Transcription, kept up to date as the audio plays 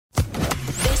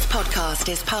podcast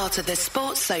is part of the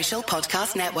Sports Social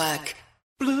Podcast Network.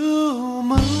 Blue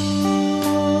moon,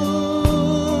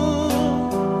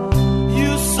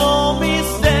 you saw me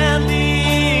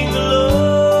standing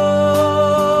alone,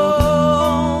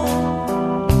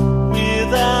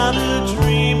 without a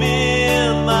dream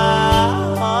in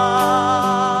my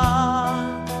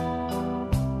heart,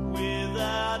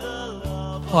 without a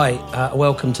love. Hi,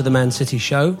 welcome to the Man City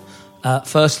Show.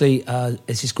 Firstly,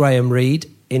 this is Graham Reid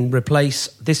in replace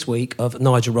this week of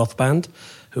Nigel Rothband,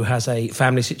 who has a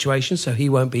family situation, so he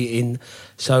won't be in,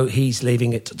 so he's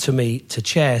leaving it to me to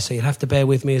chair, so you'll have to bear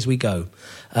with me as we go.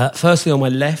 Firstly, on my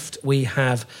left, we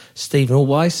have Stephen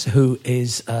Allweiss, who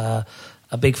is a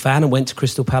big fan and went to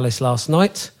Crystal Palace last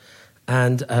night,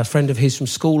 and a friend of his from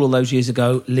school all those years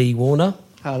ago, Lee Warner.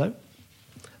 Hello.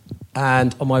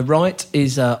 And on my right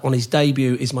is, on his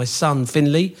debut, is my son,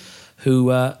 Finley,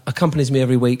 who accompanies me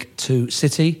every week to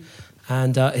City,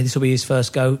 and this will be his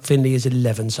first go. Finley is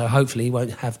 11, so hopefully he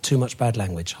won't have too much bad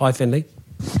language. Hi, Finley.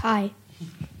 Hi.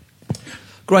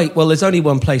 Great. Well, there's only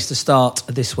one place to start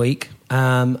this week,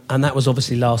 and that was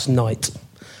obviously last night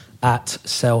at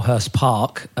Selhurst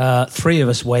Park. Three of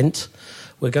us went.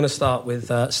 We're going to start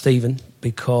with Stephen,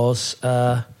 because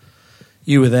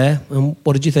you were there. And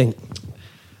what did you think?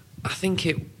 I think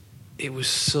it was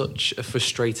such a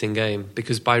frustrating game,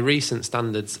 because by recent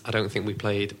standards, I don't think we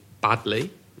played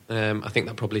badly. I think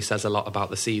that probably says a lot about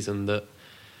the season, that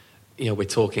we're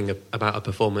talking about a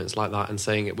performance like that and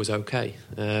saying it was okay,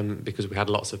 because we had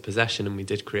lots of possession and we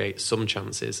did create some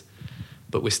chances,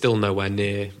 but we're still nowhere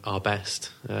near our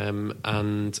best.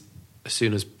 And as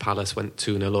soon as Palace went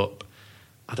 2-0 up,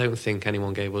 I don't think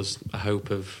anyone gave us a hope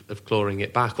of clawing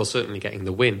it back, or certainly getting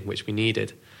the win, which we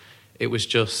needed. It was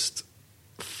just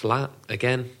flat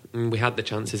again. We had the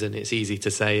chances, and it's easy to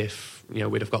say if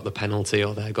we'd have got the penalty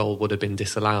or their goal would have been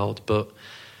disallowed, but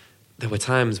there were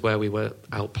times where we were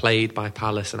outplayed by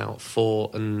Palace and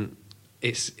outfought, and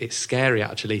it's scary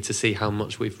actually to see how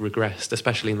much we've regressed,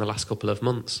 especially in the last couple of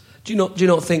months. Do you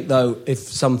not think, though, if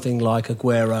something like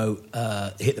Aguero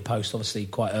hit the post obviously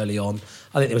quite early on,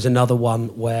 I think there was another one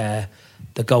where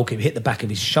the goalkeeper hit the back of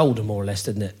his shoulder more or less,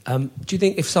 didn't it? Do you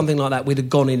think if something like that we'd have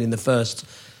gone in the first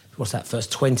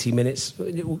 20 minutes,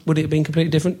 would it have been completely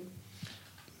different?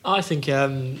 I think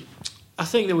that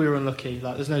we were unlucky.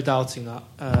 There's no doubting that.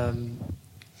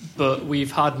 But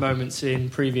we've had moments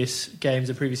in previous games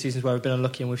and previous seasons where we've been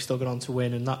unlucky and we've still gone on to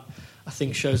win, and that, I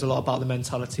think, shows a lot about the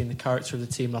mentality and the character of the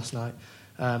team last night.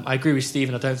 I agree with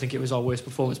Stephen. I don't think it was our worst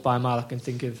performance by a mile. I can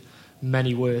think of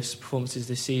many worse performances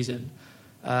this season.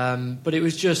 But it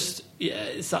was just,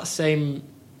 it's that same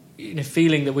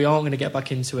feeling that we aren't going to get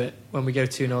back into it when we go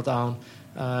 2-0 down.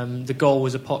 The goal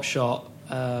was a pot shot.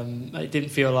 It didn't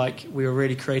feel like we were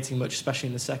really creating much, especially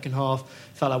in the second half.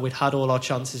 It felt like we'd had all our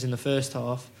chances in the first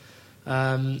half.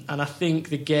 And I think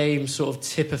the game sort of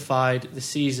typified the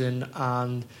season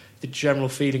and the general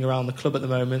feeling around the club at the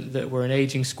moment, that we're an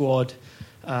ageing squad.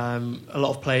 A lot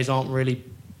of players aren't really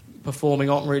performing,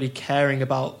 aren't really caring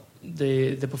about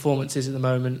the performances at the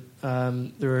moment.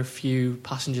 There were a few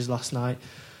passengers last night.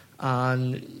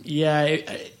 And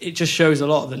it just shows a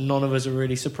lot that none of us are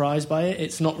really surprised by it.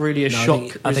 It's not really a shock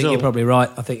result. I think you're probably right.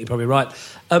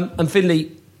 And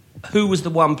Finley, who was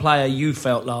the one player you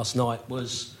felt last night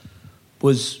was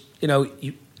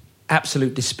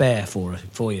absolute despair for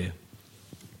you?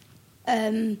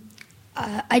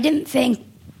 I didn't think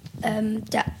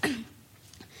that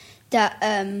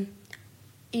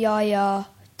Yaya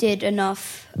did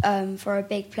enough for a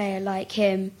big player like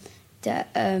him. That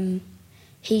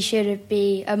he should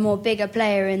be a more bigger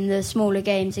player in the smaller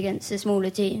games against the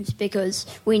smaller teams, because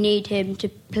we need him to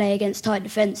play against tight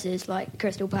defences like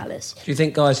Crystal Palace. Do you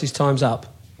think, guys, his time's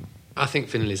up? I think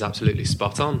Finley's absolutely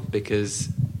spot on, because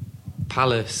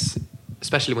Palace,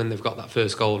 especially when they've got that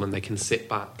first goal and they can sit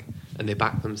back and they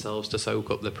back themselves to soak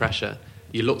up the pressure,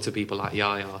 you look to people like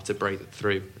Yaya to break it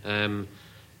through. And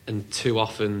too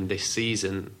often this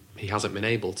season he hasn't been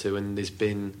able to, and there's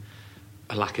been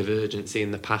a lack of urgency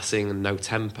in the passing and no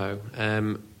tempo.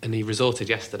 And he resorted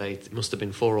yesterday, it must have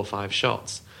been 4 or 5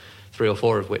 shots, 3 or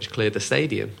 4 of which cleared the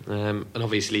stadium. And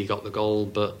obviously he got the goal,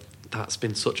 but that's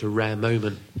been such a rare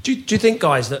moment. Do you think,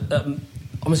 guys, that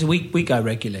obviously we go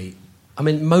regularly. I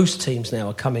mean, most teams now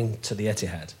are coming to the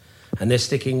Etihad and they're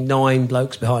sticking 9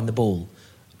 blokes behind the ball.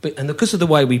 And because of the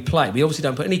way we play, we obviously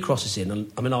don't put any crosses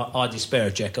in. I mean, I despair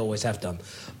of Jack, always have done.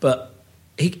 But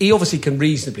he obviously can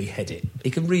reasonably head it.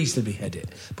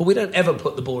 But we don't ever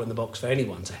put the ball in the box for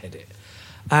anyone to head it.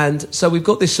 And so we've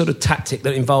got this sort of tactic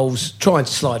that involves trying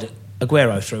to slide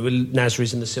Aguero through,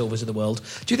 Nasri's and the Silvas of the world.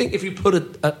 Do you think if you put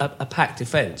a packed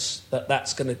defence,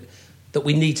 that's going to that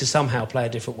we need to somehow play a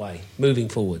different way moving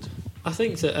forward? I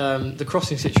think that the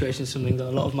crossing situation is something that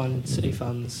a lot of Man City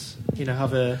fans,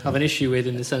 have an issue with,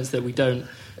 in the sense that we don't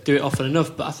do it often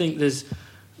enough. But I think there's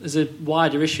a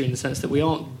wider issue in the sense that we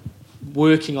aren't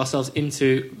working ourselves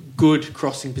into good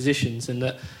crossing positions, and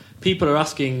that people are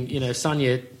asking,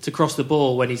 Sagna to cross the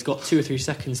ball when he's got 2 or 3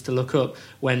 seconds to look up,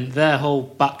 when their whole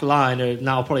back line, are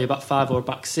now probably a back 5 or a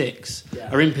back 6,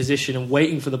 are in position and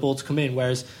waiting for the ball to come in.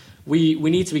 Whereas we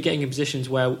need to be getting in positions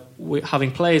where we're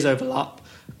having players overlap,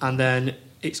 and then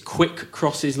it's quick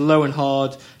crosses, low and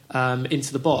hard,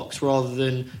 into the box, rather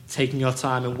than taking our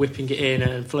time and whipping it in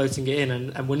and floating it in.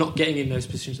 And we're not getting in those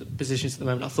positions at the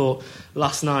moment. I thought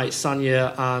last night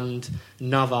Sagna and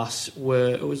Navas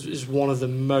was one of the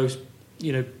most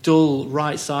dull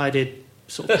right-sided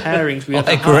sort of pairings we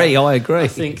ever had. I agree. I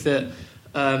think that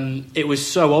it was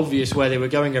so obvious where they were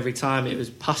going every time. It was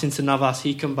passing to Navas,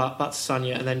 he come back to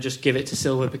Sagna, and then just give it to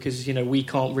Silva, because we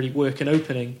can't really work an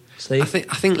opening. Steve?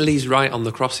 I think Lee's right on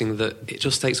the crossing, that it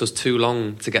just takes us too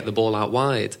long to get the ball out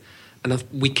wide. And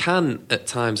we can at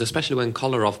times, especially when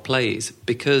Kolarov plays,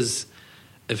 because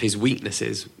of his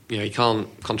weaknesses. He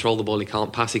can't control the ball, he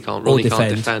can't pass, he can't run, he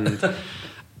can't defend.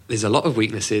 There's a lot of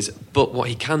weaknesses, but what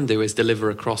he can do is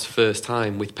deliver a cross first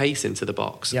time with pace into the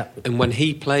box. Yeah. And when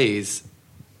he plays,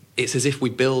 it's as if we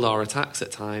build our attacks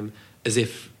at time as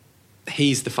if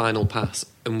he's the final pass,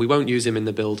 and we won't use him in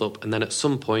the build-up, and then at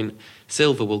some point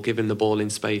Silva will give him the ball in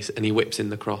space and he whips in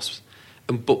the cross.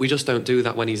 But we just don't do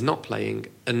that when he's not playing.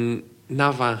 And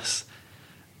Navas,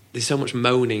 there's so much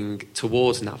moaning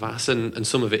towards Navas, and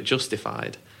some of it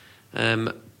justified.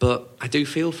 But I do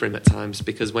feel for him at times,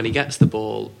 because when he gets the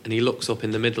ball and he looks up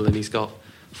in the middle and he's got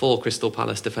 4 Crystal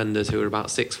Palace defenders who are about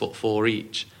 6'4"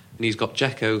 each, and he's got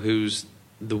Dzeko, who's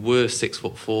the worst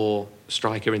 6'4"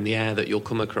 striker in the air that you'll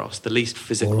come across, the least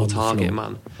physical target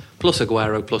man, plus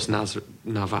Aguero, plus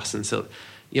Navas, and so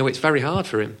it's very hard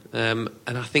for him. And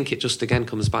I think it just again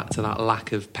comes back to that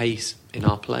lack of pace in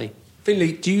our play.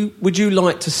 Finley, would you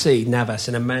like to see Navas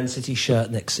in a Man City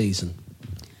shirt next season?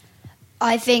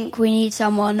 I think we need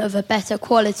someone of a better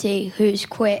quality who's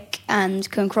quick and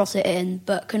can cross it in,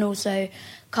 but can also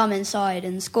come inside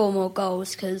and score more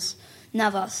goals, because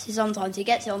Navas, sometimes he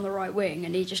gets it on the right wing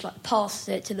and he just passes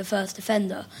it to the first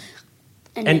defender.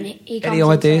 And then he comes any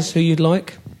ideas inside. who you'd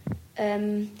like?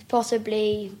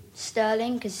 Possibly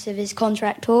Sterling, because of his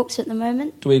contract talks at the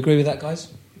moment. Do we agree with that,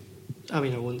 guys? I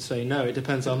mean, I wouldn't say no. It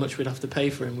depends how much we'd have to pay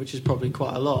for him, which is probably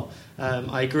quite a lot.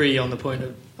 I agree on the point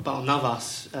about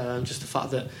Navas, just the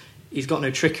fact that he's got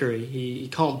no trickery. He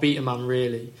can't beat a man,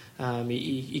 really.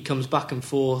 He comes back and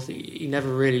forth. He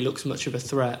never really looks much of a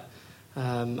threat.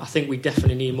 I think we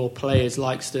definitely need more players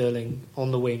like Sterling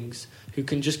on the wings who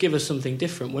can just give us something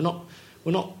different.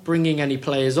 We're not bringing any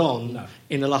players on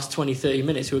in the last 20-30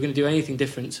 minutes who are going to do anything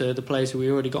different to the players who we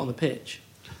already got on the pitch.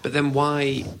 But then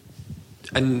why...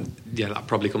 And that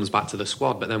probably comes back to the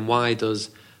squad, but then why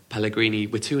does Pellegrini,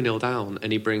 we're 2-0 down,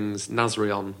 and he brings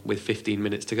Nasri on with 15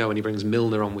 minutes to go, and he brings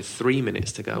Milner on with 3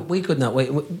 minutes to go? We couldn't wait.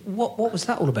 What was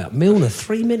that all about? Milner,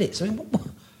 3 minutes? I mean,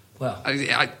 well...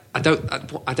 I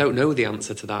don't know the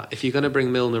answer to that. If you're going to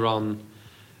bring Milner on,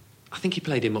 I think he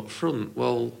played him up front.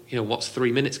 Well, what's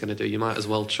 3 minutes going to do? You might as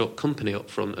well chuck Kompany up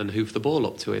front and hoof the ball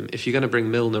up to him. If you're going to bring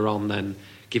Milner on, then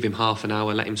give him half an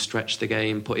hour, let him stretch the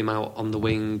game, put him out on the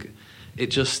wing.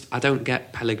 I don't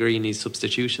get Pellegrini's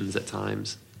substitutions at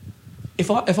times. If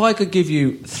I could give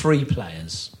you 3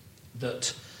 players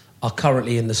that are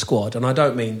currently in the squad, and I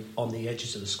don't mean on the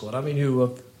edges of the squad, I mean who are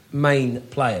main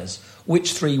players,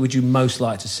 which 3 would you most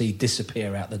like to see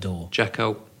disappear out the door?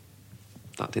 Dzeko.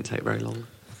 That didn't take very long.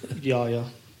 Yeah.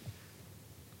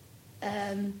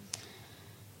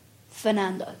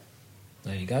 Fernando.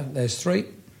 There you go. There's 3.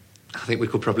 I think we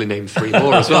could probably name 3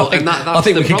 more as well. I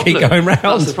think we could keep going round.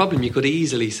 That's the problem. You could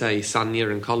easily say Sagna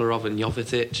and Kolarov and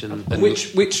Jovetic. And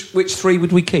which 3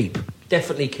 would we keep?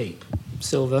 Definitely keep.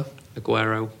 Silva.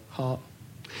 Aguero. Hart.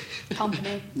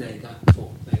 Kompany. There you go.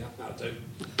 4. There you go. That'll do.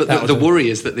 But the worry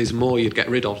is that there's more you'd get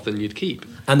rid of than you'd keep.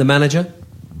 And the manager?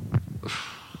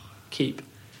 Keep.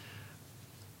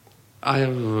 I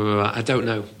don't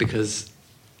know, because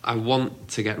I want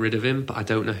to get rid of him, but I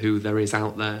don't know who there is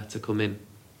out there to come in.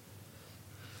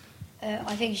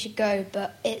 I think he should go,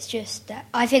 but it's just that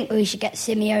I think we should get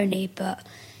Simeone, but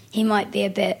he might be a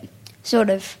bit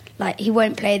sort of he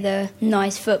won't play the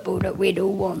nice football that we'd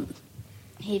all want.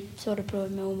 He'd sort of play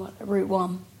Route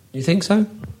 1. You think so?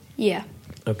 Yeah.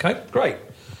 Okay, great.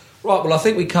 Right, well, I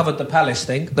think we covered the Palace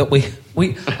thing.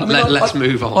 Let's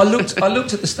move on. I looked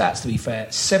at the stats, to be fair.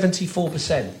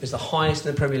 74% is the highest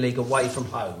in the Premier League away from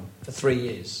home for 3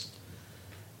 years.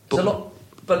 It's a lot.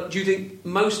 But do you think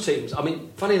most teams... I mean,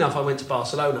 funny enough, I went to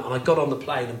Barcelona and I got on the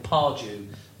plane and Pardew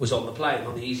was on the plane,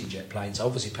 on the EasyJet plane, so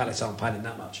obviously Palace aren't paying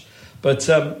that much. But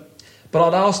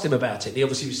I'd asked him about it. He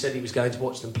obviously said he was going to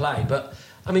watch them play. But,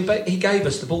 I mean, he gave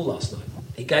us the ball last night.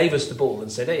 He gave us the ball and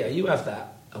said, here, you have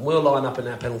that, and we'll line up in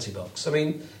our penalty box. I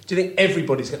mean, do you think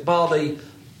everybody's going to... Bar the...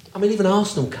 I mean, even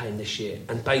Arsenal came this year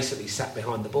and basically sat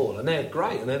behind the ball, and they're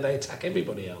great, and they attack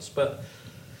everybody else. But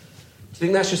do you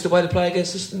think that's just the way to play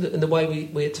against us and the way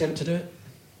we attempt to do it?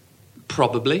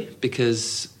 Probably,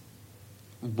 because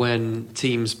when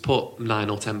teams put 9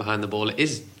 or 10 behind the ball, it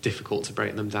is difficult to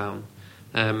break them down.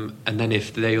 And then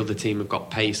if the other team have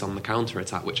got pace on the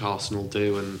counter-attack, which Arsenal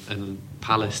do and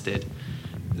Palace did,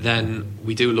 then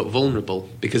we do look vulnerable,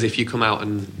 because if you come out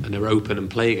and are open and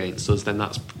play against us, then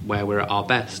that's where we're at our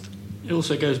best. It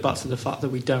also goes back to the fact that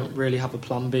we don't really have a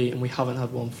plan B, and we haven't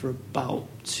had one for about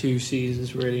 2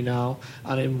 seasons really now.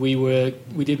 And we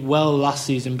did well last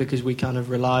season because we kind of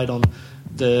relied on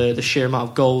the sheer amount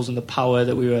of goals and the power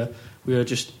that we were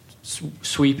just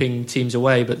sweeping teams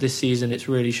away. But this season it's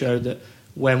really showed that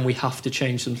when we have to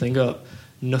change something up,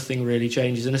 nothing really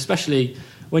changes. And especially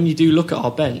when you do look at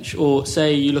our bench, or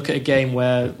say you look at a game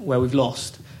where we've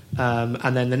lost,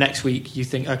 and then the next week you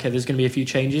think, okay, there's going to be a few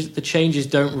changes. The changes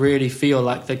don't really feel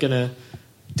like they're going to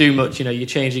do much. You know, you're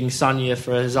changing Sanya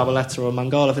for Zabaleta or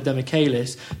Mangala for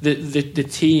Demichelis. The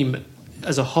team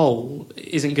as a whole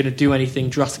isn't going to do anything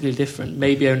drastically different.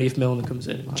 Maybe only if Milner comes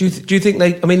in. Do you think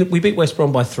they... I mean, we beat West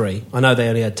Brom by 3. I know they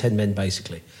only had 10 men,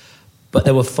 basically. But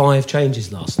there were 5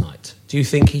 changes last night. Do you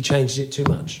think he changed it too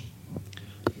much?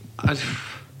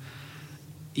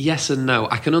 Yes and no.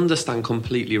 I can understand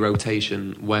completely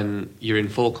rotation when you're in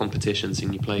 4 competitions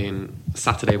and you're playing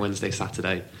Saturday, Wednesday,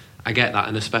 Saturday. I get that,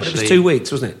 and especially... But it was 2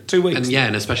 weeks, wasn't it? 2 weeks. And yeah,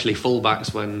 and especially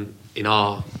fullbacks when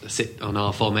on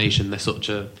our formation they're such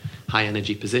a high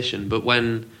energy position. But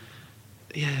when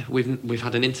we've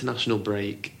had an international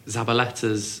break,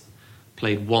 Zabaleta's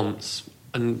played once,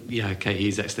 and yeah, okay,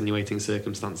 he's extenuating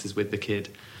circumstances with the kid,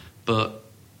 but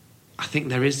I think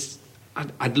there is...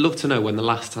 I'd love to know when the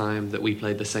last time that we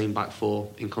played the same back 4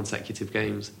 in consecutive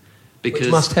games, because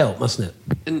which must help, mustn't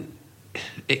it? And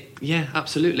yeah,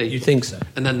 absolutely. You think so?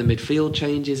 And then the midfield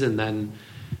changes, and then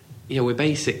we're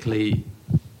basically...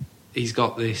 He's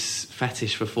got this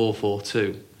fetish for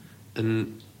 4-4-2,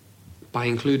 and by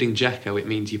including Dzeko, it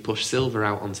means you push Silva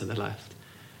out onto the left.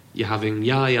 You're having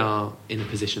Yaya in a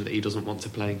position that he doesn't want to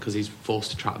play in because he's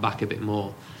forced to track back a bit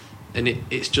more, and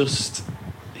it's just...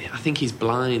 I think he's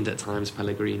blind at times,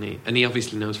 Pellegrini, and he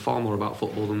obviously knows far more about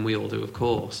football than we all do, of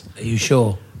course. Are you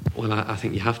sure? Well, I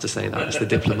think you have to say that. It's the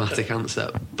diplomatic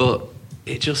answer. But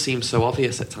it just seems so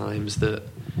obvious at times that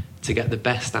to get the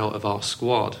best out of our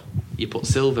squad, you put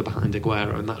Silva behind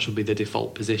Aguero, and that should be the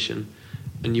default position,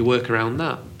 and you work around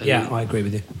that. And yeah, I agree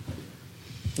with you.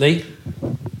 Lee?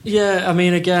 Yeah, I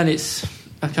mean, again,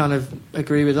 I kind of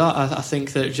agree with that. I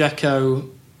think that Dzeko...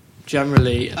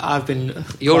 Generally, I've been...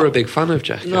 You're a big fan of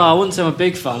Dzeko. No, I wouldn't say I'm a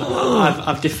big fan.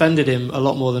 I've defended him a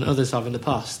lot more than others have in the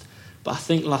past. But I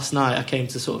think last night I came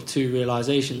to sort of 2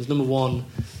 realisations. Number one,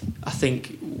 I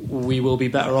think we will be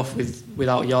better off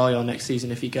without Yaya next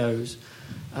season if he goes.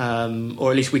 Or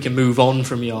at least we can move on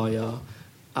from Yaya.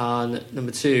 And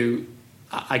number 2,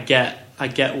 I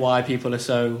get why people are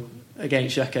so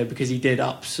against Dzeko, because he did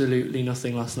absolutely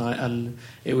nothing last night, and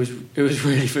it was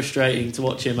really frustrating to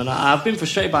watch him. And I've been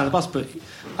frustrated by him in the past, but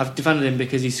I've defended him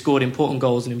because he's scored important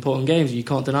goals in important games. You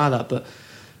can't deny that. But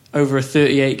over a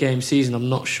 38-game season, I'm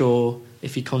not sure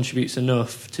if he contributes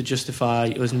enough to justify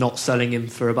us not selling him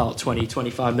for about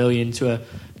 20-25 million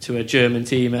to a German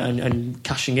team and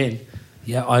cashing in.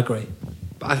 Yeah, I agree.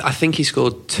 I think he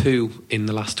scored 2 in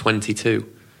the last 22,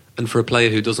 and for a player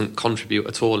who doesn't contribute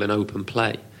at all in open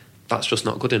play, that's just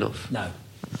not good enough. No.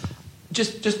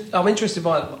 Just I'm interested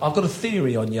by... I've got a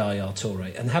theory on Yaya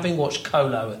Toure, and having watched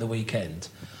Colo at the weekend,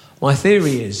 my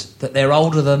theory is that they're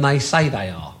older than they say they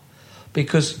are,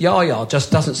 because Yaya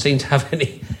just doesn't seem to have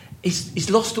any... He's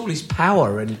lost all his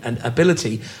power and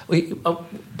ability.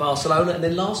 Barcelona, and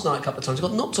then last night a couple of times he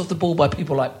got knocked off the ball by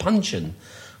people like Punchin.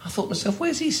 I thought to myself,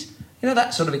 where's his...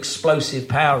 that sort of explosive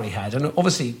power he had. And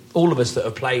obviously all of us that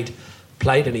have played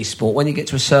any sport, when you get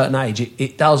to a certain age,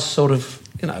 it does sort of,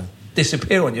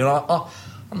 disappear on you.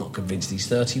 I'm not convinced he's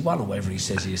 31 or whatever he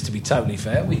says he is, to be totally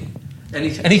fair.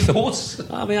 Any thoughts?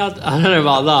 I mean, I don't know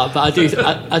about that,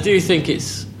 but I do think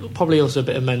it's probably also a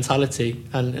bit of mentality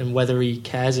and whether he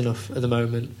cares enough at the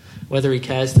moment, whether he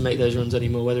cares to make those runs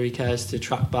anymore, whether he cares to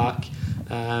track back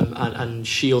and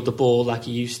shield the ball like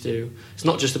he used to. It's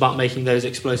not just about making those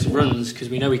explosive runs, because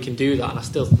we know he can do that,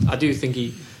 and I do think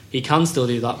he can still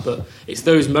do that, but it's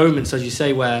those moments, as you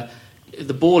say, where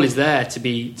the ball is there to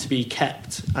be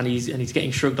kept, and he's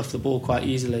getting shrugged off the ball quite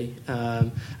easily,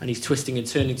 and he's twisting and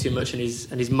turning too much, and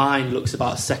his mind looks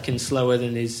about a second slower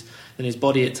than his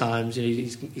body at times.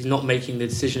 He's not making the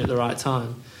decision at the right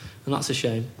time, and that's a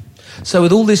shame. So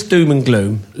with all this doom and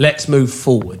gloom, let's move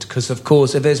forward, because of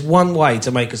course if there's one way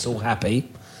to make us all happy,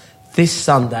 this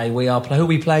Sunday who are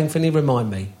we playing, Finley? Remind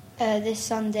me. This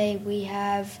Sunday we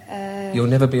have... You'll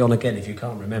never be on again if you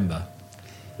can't remember.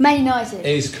 Man United.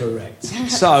 Is correct.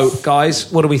 So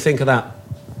guys, what do we think of that?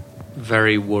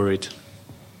 Very worried.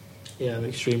 Yeah, I'm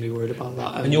extremely worried about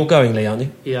that. And you're going, Lee, aren't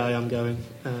you? Yeah, I am going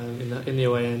in the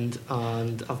away end,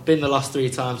 and I've been the last 3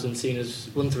 times and seen us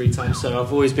won 3 times, so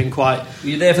I've always been quite... Were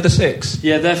you there for the 6?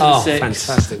 Yeah, there for the 6.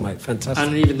 Fantastic, mate, fantastic.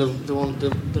 And even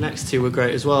the next 2 were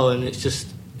great as well, and it's just,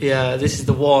 this is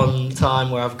the one time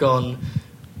where I've gone,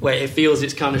 where it feels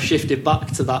it's kind of shifted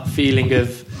back to that feeling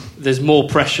of there's more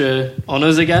pressure on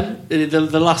us again.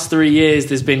 The last 3 years,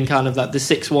 there's been kind of that the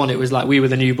 6-1. It was like we were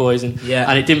the new boys, and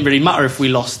it didn't really matter if we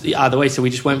lost either way. So we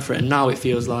just went for it. And now it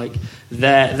feels like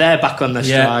they're back on their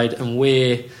stride, and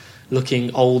we're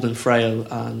looking old and frail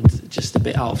and just a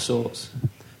bit out of sorts.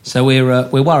 So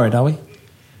we're worried, are we?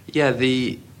 Yeah,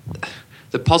 the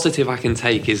positive I can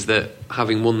take is that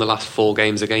having won the last 4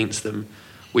 games against them,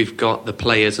 we've got the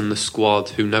players and the squad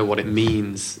who know what it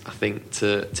means, I think,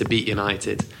 to beat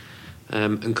United.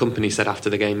 And Kompany said after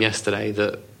the game yesterday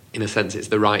that, in a sense, it's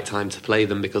the right time to play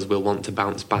them because we'll want to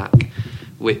bounce back,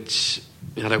 which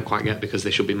I don't quite get, because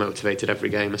they should be motivated every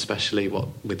game, especially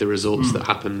with the results that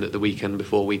happened at the weekend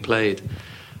before we played.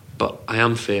 But I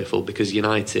am fearful because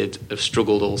United have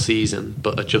struggled all season,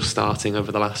 but are just starting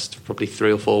over the last probably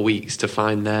 3 or 4 weeks to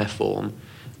find their form,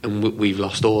 and we've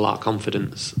lost all our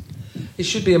confidence. It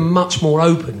should be a much more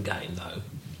open game, though.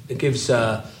 It gives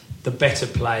the better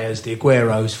players, the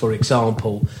Agueros, for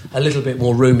example, a little bit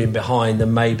more room in behind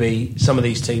than maybe some of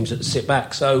these teams that sit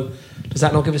back. So does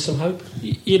that not give us some hope?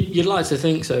 You'd like to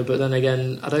think so, but then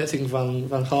again, I don't think Van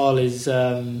Gaal is...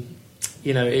 I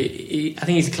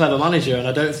think he's a clever manager, and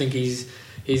I don't think he's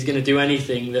going to do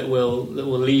anything that will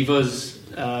leave us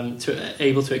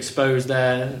able to expose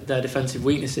their defensive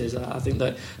weaknesses. I think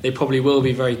that they probably will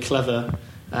be very clever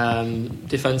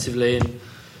defensively, and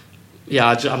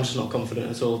I'm just not confident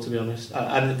at all, to be honest.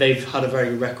 And they've had a very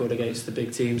good record against the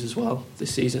big teams as well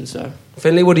this season. So,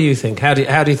 Finley, what do you think? How do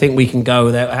you think we can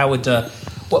go there? How would?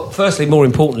 Firstly, more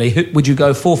importantly, would you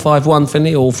go 4-5-1,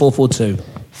 Finley, or 4-4-2?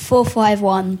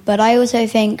 4-5-1, but I also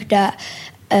think that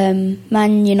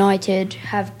Man United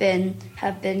have been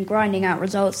grinding out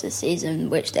results this season,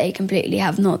 which they completely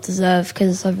have not deserved,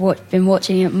 because I've been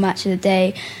watching it match of the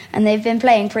day, and they've been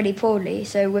playing pretty poorly.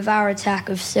 So with our attack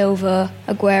of Silva,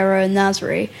 Aguero and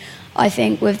Nasri, I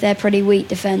think with their pretty weak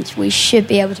defence, we should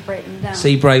be able to break them down.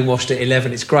 See, brainwashed at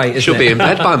 11, it's great, isn't She'll it? be in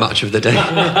bed by match of the day.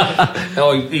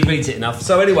 He reads it enough.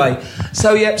 So anyway,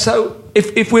 so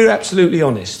if we're absolutely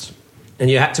honest, and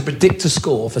you had to predict a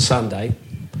score for Sunday,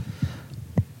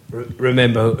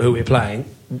 remember who we're playing,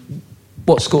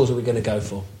 what scores are we going to go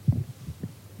for?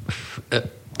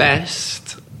 At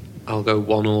best, I'll go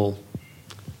 1-1.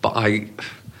 But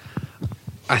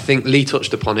I think Lee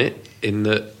touched upon it, in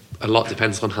that a lot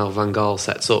depends on how Van Gaal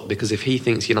sets up, because if he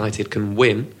thinks United can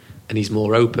win and he's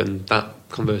more open, that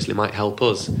conversely might help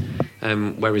us.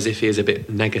 Whereas if he is a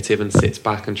bit negative and sits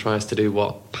back and tries to do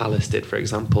what Palace did, for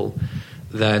example,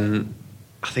 then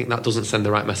I think that doesn't send the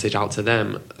right message out to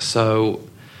them. So,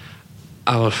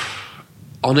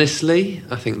 honestly,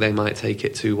 I think they might take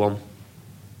it 2-1.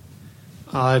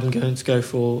 I'm going to go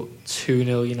for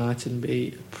 2-0 United and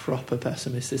be a proper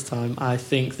pessimist this time. I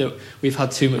think that we've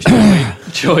had too much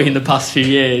joy in the past few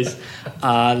years,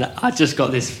 and I just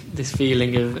got this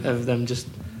feeling of them just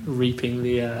reaping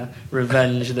the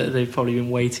revenge that they've probably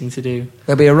been waiting to do.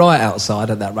 There'll be a riot outside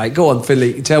at that rate. Go on,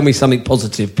 Finley, tell me something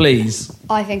positive, please.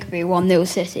 I think it'll be 1-0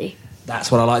 City.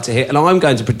 That's what I like to hear. And I'm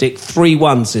going to predict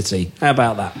 3-1 City. How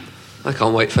about that? I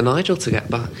can't wait for Nigel to get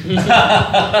back.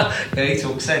 Yeah, he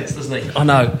talks sense, doesn't he? I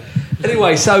know.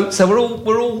 Anyway, so we're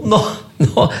all not.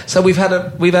 So we've had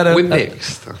a We're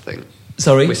mixed, I think.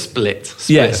 Sorry, we're split.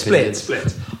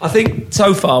 Split. I think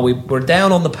so far we're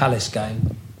down on the Palace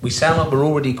game. We sound like we're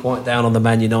already quite down on the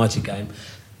Man United game.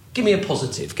 Give me a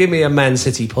positive. Give me a Man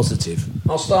City positive.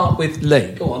 I'll start with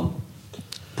Lee. Go on.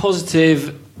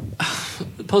 Positive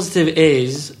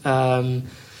is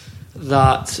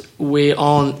that we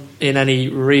aren't in any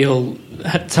real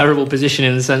terrible position,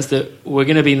 in the sense that we're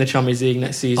going to be in the Champions League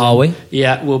next season. Are we?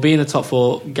 Yeah, we'll be in the top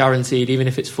 4, guaranteed, even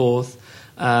if it's 4th.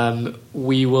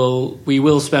 We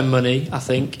will spend money, I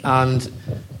think, and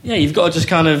you've got to just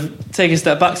kind of take a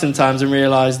step back sometimes and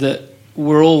realise that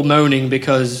we're all moaning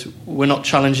because we're not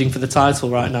challenging for the title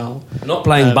right now. We're not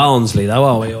playing Barnsley, though,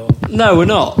 are we? Or... No, we're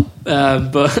not.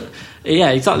 But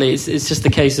yeah, exactly. It's just a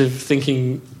case of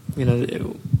thinking,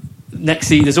 next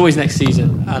season. There's always next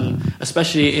season, and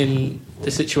especially in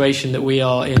the situation that we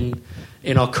are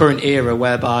in our current era,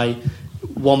 whereby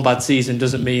one bad season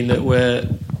doesn't mean that we're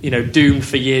doomed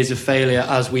for years of failure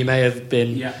as we may have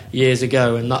been years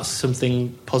ago, and that's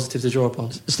something positive to draw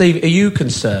upon. Steve, are you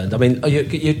concerned? I mean,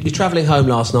 you're travelling home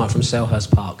last night from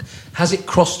Selhurst Park. Has it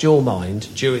crossed your mind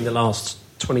during the last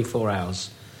 24 hours,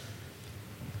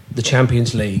 the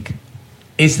Champions League,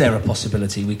 is there a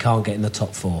possibility we can't get in the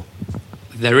top 4?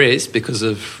 There is, because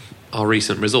of our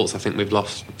recent results. I think we've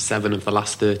lost 7 of the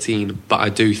last 13, but I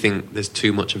do think there's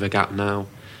too much of a gap now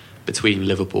between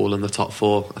Liverpool and the top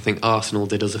 4. I think Arsenal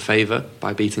did us a favour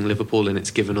by beating Liverpool, and it's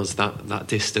given us that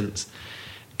distance.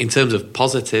 In terms of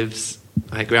positives,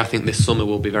 I agree. I think this summer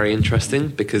will be very interesting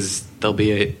because there'll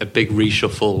be a big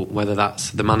reshuffle, whether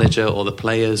that's the manager or the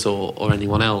players or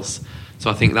anyone else. So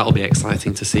I think that'll be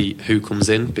exciting to see who comes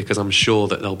in, because I'm sure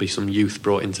that there'll be some youth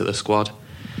brought into the squad.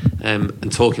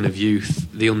 And talking of youth,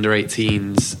 the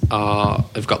under-18s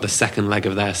have got the second leg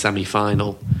of their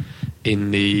semi-final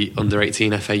in the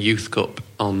under-18 FA Youth Cup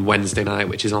on Wednesday night,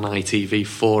 which is on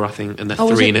ITV4, I think, and they're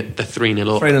 3-0 up,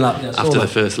 3-0 up, yeah, after the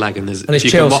first leg. And it's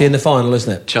Chelsea in the final,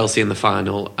 isn't it? Chelsea in the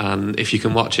final, and if you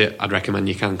can watch it, I'd recommend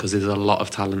you can, because there's a lot of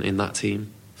talent in that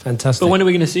team. Fantastic. But when are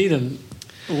we going to see them?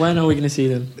 When are we going to see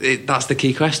them? That's the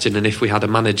key question, and if we had a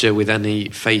manager with any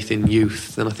faith in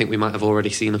youth, then I think we might have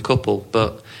already seen a couple,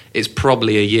 but it's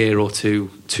probably a year or two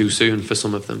too soon for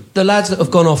some of them. The lads that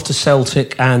have gone off to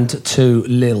Celtic and to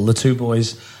Lille, the two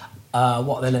boys,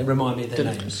 what are their names? Remind me of their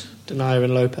names. Denayer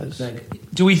and Lopez.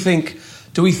 Do we think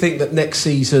that next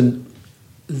season,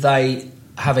 they,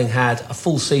 having had a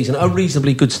full season, a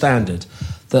reasonably good standard,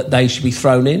 that they should be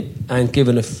thrown in and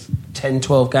given 10,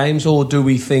 12 games, or do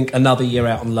we think another year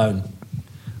out on loan?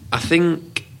 I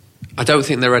don't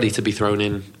think they're ready to be thrown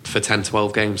in for 10,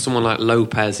 12 games. Someone like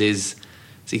Lopez is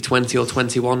he 20 or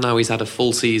 21 now? He's had a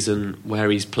full season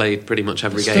where he's played pretty much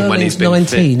every game when he's been 19,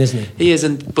 fit. Isn't he? He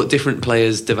isn't, but different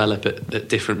players develop at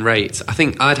different rates. I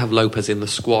think I'd have Lopez in the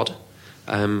squad.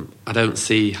 I don't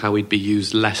see how he'd be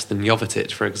used less than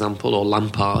Jovetic, for example, or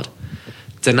Lampard.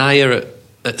 Denayer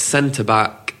at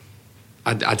centre-back,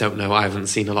 I don't know. I haven't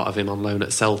seen a lot of him on loan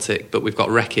at Celtic, but we've got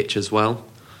Rekic as well,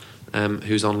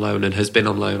 who's on loan and has been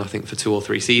on loan, I think, for 2 or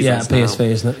 3 seasons now. PSV,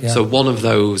 isn't it? Yeah. So one of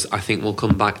those, I think, will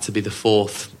come back to be the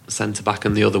 4th centre-back,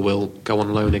 and the other will go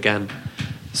on loan again.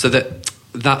 So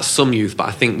that's some youth, but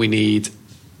I think we need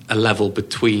a level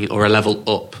between, or a level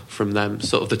up from them,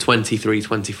 sort of the 23,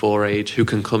 24 age, who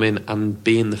can come in and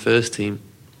be in the first team.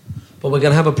 But we're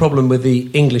going to have a problem with the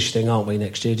English thing, aren't we,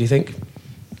 next year, do you think?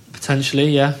 Potentially,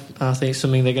 yeah. I think it's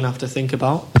something they're going to have to think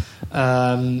about.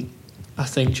 I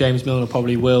think James Milner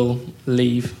probably will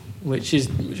leave, which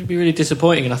would be really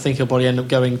disappointing, and I think he'll probably end up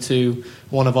going to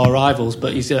one of our rivals.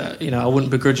 But he's, I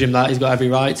wouldn't begrudge him that. He's got every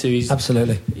right to.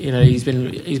 Absolutely. He's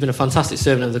been a fantastic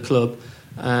servant of the club.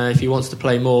 If he wants to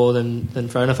play more, then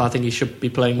fair enough. I think he should be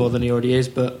playing more than he already is.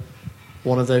 But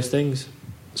one of those things.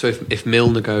 So if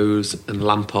Milner goes and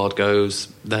Lampard goes,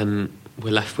 then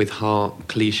we're left with Hart,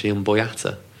 Clichy, and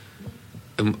Boyata.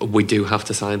 And we do have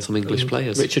to sign some English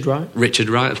players. Richard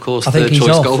Wright, of course. I think he's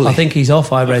off. Goalie. I think he's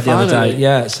off. I read the other day.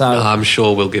 Yeah, so I'm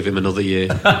sure we'll give him another year.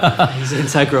 He's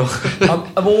integral.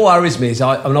 What worries me is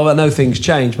I know things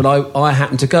change, but I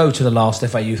happened to go to the last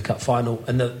FA Youth Cup final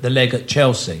and the leg at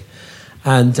Chelsea,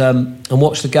 and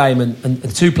watched the game. And the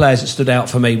 2 players that stood out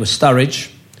for me were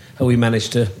Sturridge, who we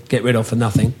managed to get rid of for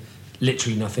nothing,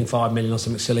 literally nothing, 5 million or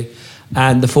something silly,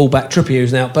 and the fullback Trippier,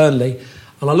 who's now at Burnley.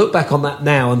 And I look back on that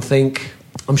now and think,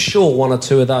 I'm sure 1 or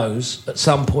 2 of those at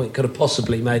some point could have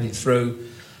possibly made it through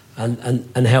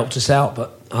and helped us out,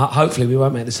 but hopefully we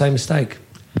won't make the same mistake.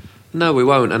 No, we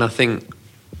won't. And I think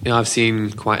I've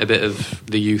seen quite a bit of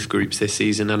the youth groups this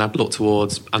season, and I'd look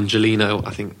towards Angelino.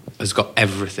 I think has got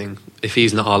everything. If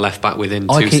he's not our left back within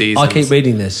 2 seasons, I keep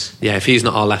reading this. Yeah, if he's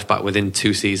not our left back within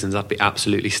 2 seasons, I'd be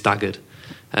absolutely staggered.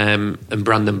 And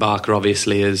Brandon Barker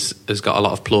obviously has got a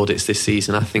lot of plaudits this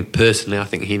season. I think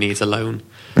he needs a loan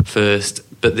first,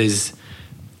 but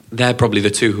they're probably the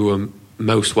 2 who are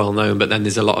most well known, but then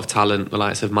there's a lot of talent, the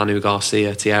likes of Manu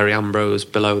Garcia, Thierry Ambrose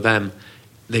below them.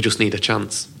 They just need a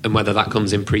chance, and whether that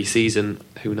comes in pre-season,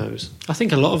 who knows. I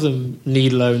think a lot of them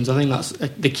need loans. I think that's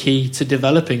the key to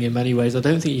developing in many ways. I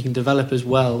don't think you can develop as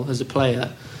well as a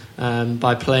player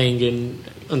by playing in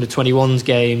under-21s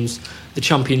games. The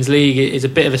Champions League is a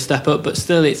bit of a step up, but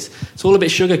still it's all a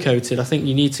bit sugar-coated. I think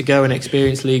you need to go and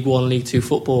experience League 1, League 2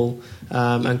 football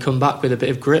and come back with a bit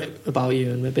of grit about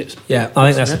you and a bit. Yeah, I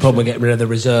think that's the problem with getting rid of the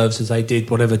reserves as they did,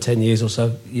 10 years or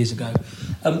so years ago.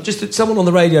 Just someone on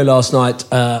the radio last night,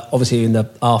 obviously in the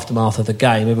aftermath of the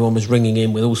game, everyone was ringing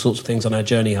in with all sorts of things on our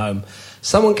journey home.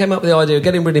 Someone came up with the idea of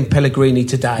getting rid of Pellegrini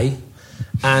today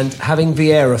and having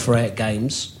Vieira for 8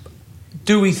 games.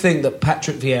 Do we think that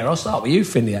Patrick Vieira... I'll start with you,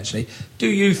 Finlay, actually. Do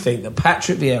you think that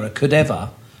Patrick Vieira could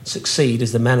ever succeed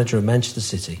as the manager of Manchester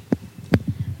City?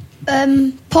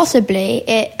 Possibly.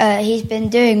 He's been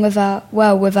doing with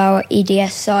our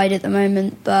EDS side at the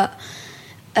moment, but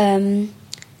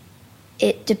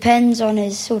it depends on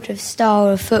his sort of style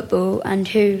of football and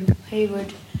who he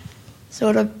would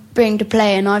sort of bring to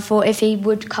play. And I thought if he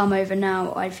would come over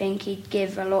now, I think he'd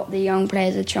give a lot of the young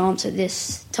players a chance at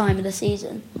this time of the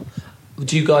season.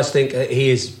 Do you guys think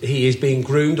he is being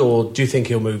groomed, or do you think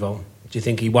he'll move on? Do you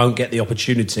think he won't get the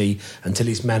opportunity until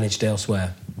he's managed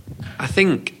elsewhere? I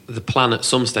think the plan at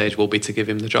some stage will be to give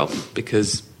him the job,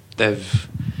 because I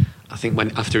think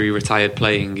after he retired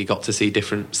playing, he got to see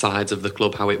different sides of the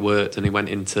club, how it worked, and he went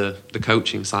into the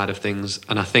coaching side of things.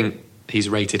 And I think he's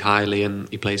rated highly and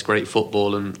he plays great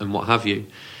football and what have you.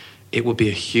 It would be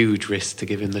a huge risk to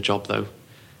give him the job, though.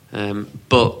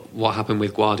 But what happened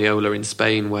with Guardiola in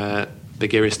Spain, where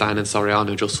Begiristain and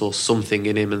Soriano just saw something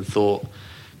in him and thought,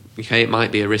 okay, it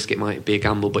might be a risk, it might be a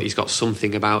gamble, but he's got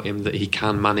something about him that he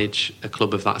can manage a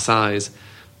club of that size.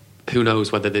 Who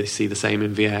knows whether they see the same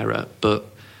in Vieira? But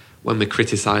when we're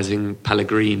criticising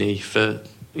Pellegrini for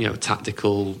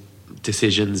tactical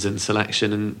decisions and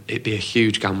selection, and it'd be a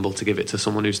huge gamble to give it to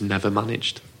someone who's never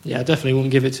managed. Yeah, I definitely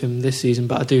wouldn't give it to him this season,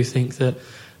 but I do think that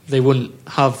they wouldn't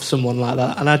have someone like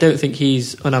that. And I don't think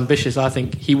he's unambitious. I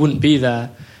think he wouldn't be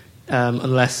there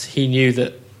unless he knew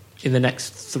that in the next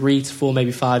 3 to 4,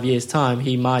 maybe 5 years' time,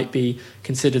 he might be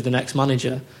considered the next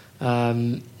manager.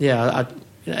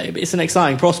 It's an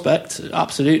exciting prospect,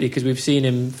 absolutely, because we've seen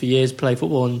him for years play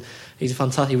football, and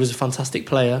he was a fantastic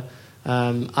player.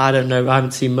 I don't know, I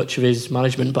haven't seen much of his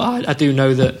management, but I do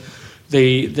know that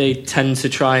they tend to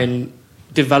try and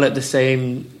develop the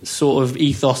same sort of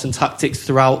ethos and tactics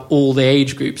throughout all the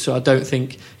age groups. So I don't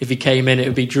think if he came in, it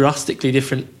would be drastically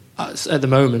different at the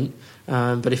moment.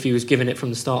 But if he was given it from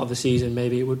the start of the season,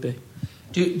 maybe it would be.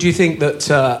 Do you think that?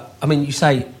 You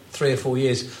say 3 or 4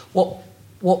 years.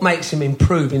 What makes him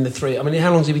improve in the 3? I mean, how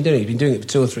long has he been doing it? He's been doing it for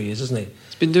 2 or 3 years, hasn't he?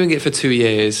 He's been doing it for 2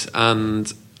 years,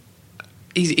 and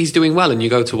he's doing well. And you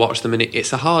go to watch them, and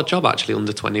it's a hard job actually,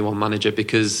 under 21 manager,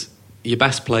 because your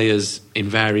best players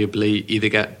invariably either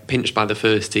get pinched by the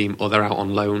first team or they're out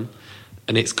on loan,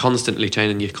 and it's constantly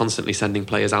changing. You're constantly sending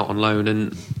players out on loan,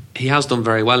 and he has done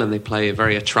very well, and they play a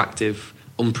very attractive,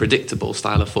 unpredictable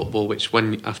style of football, which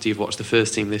after you've watched the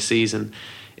first team this season,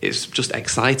 it's just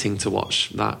exciting to watch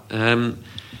that.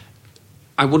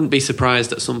 I wouldn't be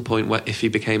surprised at some point if he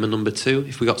became a number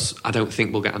 2. I don't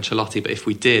think we'll get Ancelotti, but if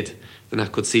we did, then I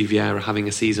could see Vieira having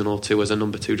a season or 2 as a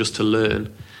number 2 just to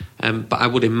learn. But I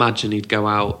would imagine he'd go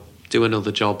out, do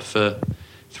another job for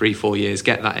 3-4 years,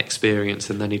 get that experience,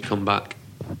 and then he'd come back.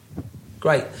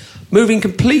 Great. Moving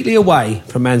completely away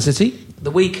from Man City,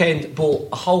 the weekend brought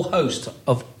a whole host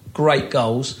of great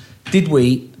goals. Did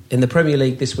we, in the Premier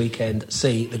League this weekend,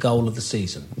 see the goal of the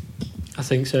season? I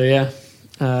think so, yeah.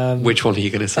 Which one are you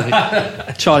going to say?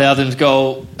 Charlie Adams'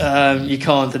 goal, you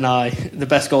can't deny. The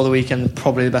best goal of the weekend,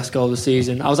 probably the best goal of the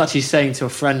season. I was actually saying to a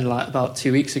friend about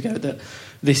 2 weeks ago that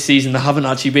this season there haven't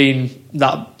actually been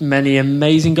that many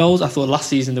amazing goals. I thought last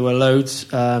season there were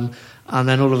loads, and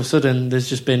then all of a sudden there's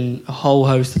just been a whole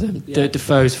host of them. Yeah.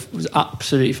 Defoe's was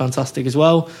absolutely fantastic as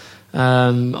well.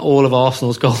 All of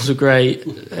Arsenal's goals were great.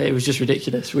 It was just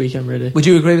ridiculous weekend, really. Would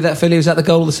you agree with that, Philly? Was that the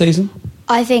goal of the season?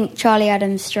 I think Charlie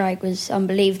Adams' strike was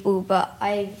unbelievable, but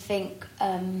I think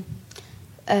Bobby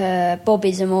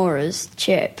Zamora's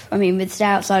chip, with the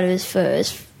outside of his foot,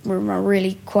 it's a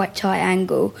really quite tight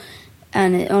angle,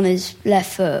 and on his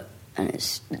left foot, and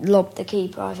it's lobbed the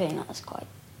keeper. I think that's quite...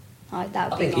 I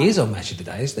think he is on Match of the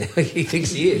Day, isn't he? He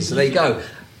thinks he is, so there you go.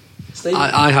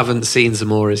 I haven't seen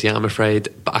Zamora's yet, I'm afraid,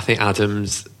 but I think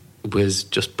Adams was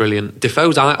just brilliant.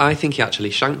 Defoe's, I think he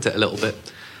actually shanked it a little bit.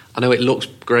 I know it looks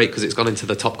great because it's gone into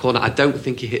the top corner. I don't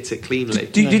think he hits it cleanly.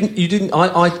 You didn't.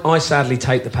 I sadly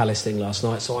taped the Palace thing last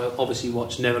night, so I obviously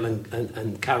watched Neville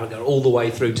and Carragher all the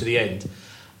way through to the end,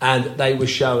 and they were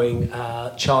showing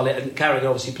Charlie, and Carragher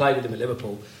obviously played with him at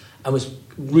Liverpool and was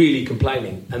really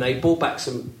complaining, and they brought back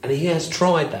some, and he has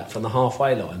tried that from the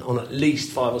halfway line on at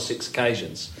least 5 or 6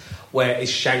 occasions. where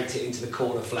he's shanked it into the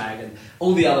corner flag, and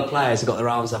all the other players have got their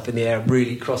arms up in the air and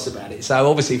really cross about it. So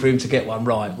obviously for him to get one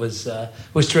right was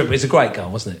terrific. It's a great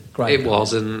goal, wasn't it? Great. It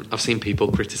was, and I've seen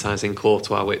people criticising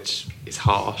Courtois, which is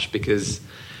harsh because,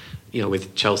 you know,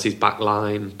 with Chelsea's back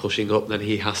line pushing up, then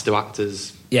he has to act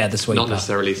as the sweeper. Not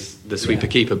necessarily the sweeper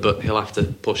keeper, but he'll have to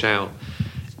push out.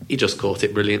 He just caught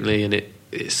it brilliantly, and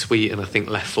it's sweet, and I think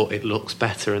left foot it looks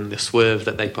better, and the swerve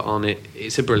that they put on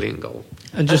it's a brilliant goal.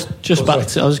 And just back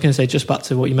to, I was going to say, just back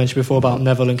to what you mentioned before about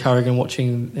Neville and Carragher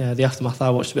watching the aftermath. I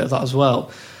watched a bit of that as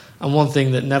well, and one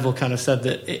thing that Neville kind of said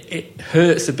that it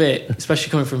hurts a bit,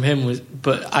 especially coming from him,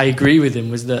 but I agree with him,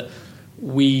 was that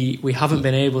we haven't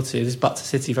been able to, this is back to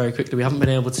City very quickly, we haven't been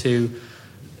able to,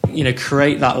 you know,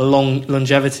 create that long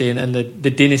longevity and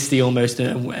the dynasty almost,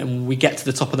 and we get to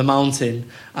the top of the mountain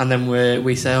and then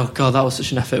we say, oh God, that was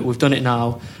such an effort, we've done it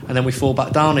now, and then we fall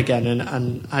back down again,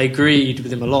 and I agreed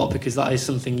with him a lot, because that is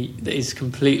something that is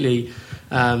completely,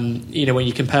 you know, when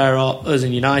you compare us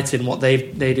and United and what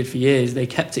they did for years, they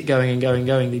kept it going and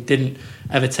going, they didn't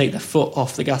ever take their foot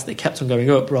off the gas, they kept on going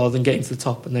up rather than getting to the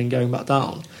top and then going back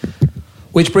down.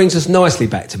 Which brings us nicely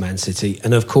back to Man City.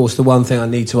 And of course, the one thing I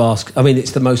need to ask, I mean,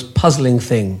 it's the most puzzling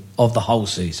thing of the whole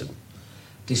season,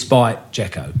 despite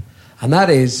Dzeko. And that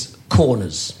is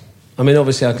corners. I mean,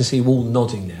 obviously, I can see you all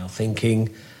nodding now, thinking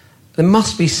there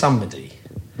must be somebody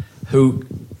who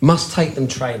must take them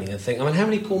training and think, I mean, how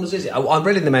many corners is it? I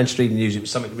read in the Manchester Evening News it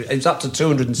was up to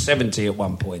 270 at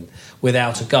one point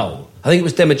without a goal. I think it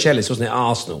was Demichelis, wasn't it,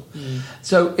 Arsenal?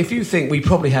 So if you think we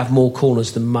probably have more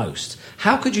corners than most,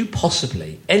 how could you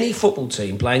possibly, any football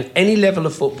team playing any level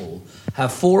of football,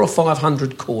 have 400 or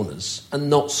 500 corners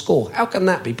and not score? How can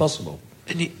that be possible?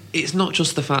 And it's not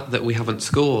just the fact that we haven't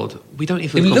scored. We don't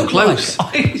even come close.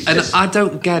 And I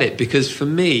don't get it, because for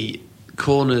me,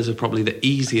 corners are probably the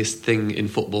easiest thing in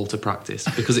football to practice,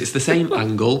 because it's the same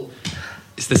angle,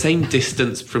 it's the same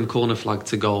distance from corner flag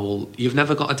to goal. You've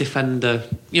never got a defender,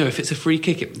 you know, if it's a free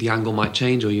kick, the angle might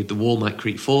change, or the wall might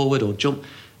creep forward or jump.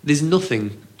 There's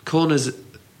nothing. Corners,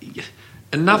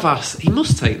 and Navas, he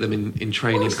must take them in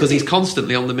training, because he's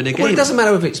constantly on them in a game. Well, it doesn't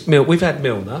matter if it's Milner. We've had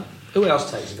Milner. Who else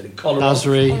takes them?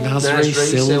 Nasri,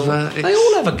 Silva. They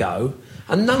all have a go,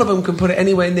 and none of them can put it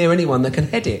anywhere near anyone that can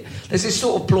head it. There's this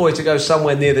sort of ploy to go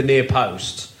somewhere near the near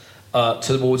post,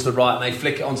 towards the right, and they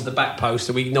flick it onto the back post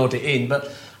and we nod it in.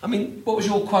 But, I mean, what was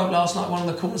your quote last night, one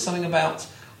of the corners, something about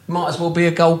might as well be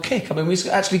a goal kick? I mean, we've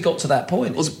actually got to that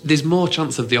point. Well, there's more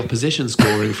chance of the opposition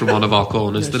scoring from one of our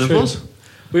corners than of us.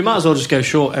 We might as well just go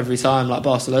short every time, like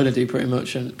Barcelona do pretty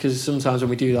much, because sometimes when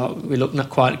we do that, we look not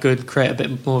quite good, create a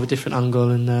bit more of a different angle,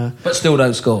 and but still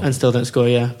don't score.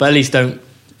 Yeah. But at least don't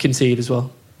concede as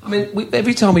well. I mean,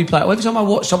 every time we play, every time I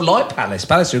watch something like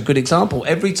Palace are a good example.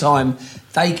 Every time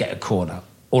they get a corner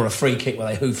or a free kick where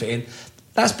they hoof it in,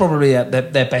 that's probably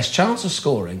their best chance of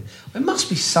scoring. There must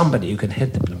be somebody who can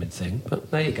head the blooming thing,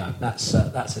 but there you go. That's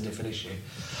a different issue.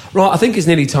 Right, I think it's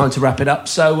nearly time to wrap it up.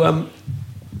 So,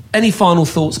 any final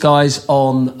thoughts, guys,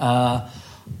 on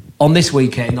this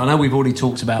weekend? I know we've already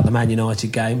talked about the Man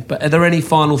United game, but are there any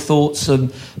final thoughts?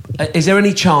 Is there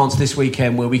any chance this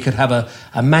weekend where we could have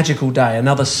a magical day,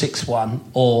 another 6-1,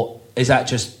 or is that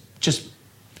just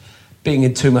being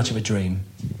in too much of a dream?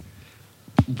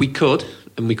 We could,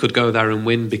 and we could go there and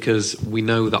win, because we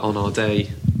know that on our day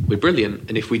we're brilliant,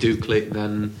 and if we do click,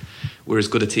 then we're as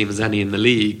good a team as any in the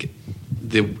league.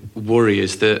 The worry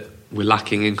is that we're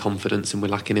lacking in confidence and we're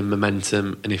lacking in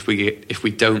momentum, and if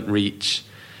we don't reach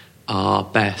our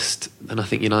best, then I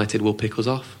think United will pick us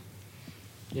off.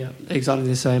 Yeah, exactly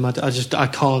the same. I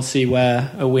can't see where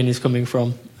a win is coming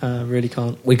from. Really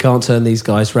can't. We can't turn these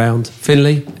guys round.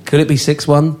 Finlay, could it be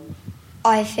 6-1?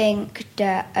 I think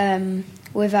that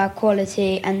with our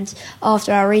quality and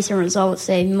after our recent results,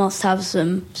 they must have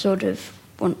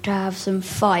want to have some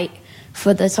fight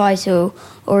for the title,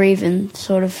 or even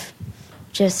sort of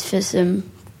just for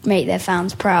make their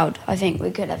fans proud. I think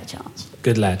we could have a chance.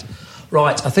 Good lad.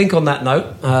 Right, I think on that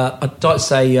note, I'd like to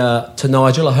say to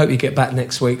Nigel, I hope you get back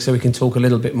next week so we can talk a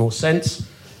little bit more sense.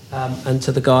 And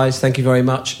to the guys, thank you very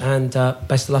much, and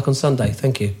best of luck on Sunday.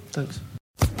 Thank you. Thanks.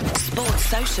 Sports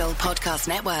Social Podcast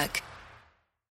Network.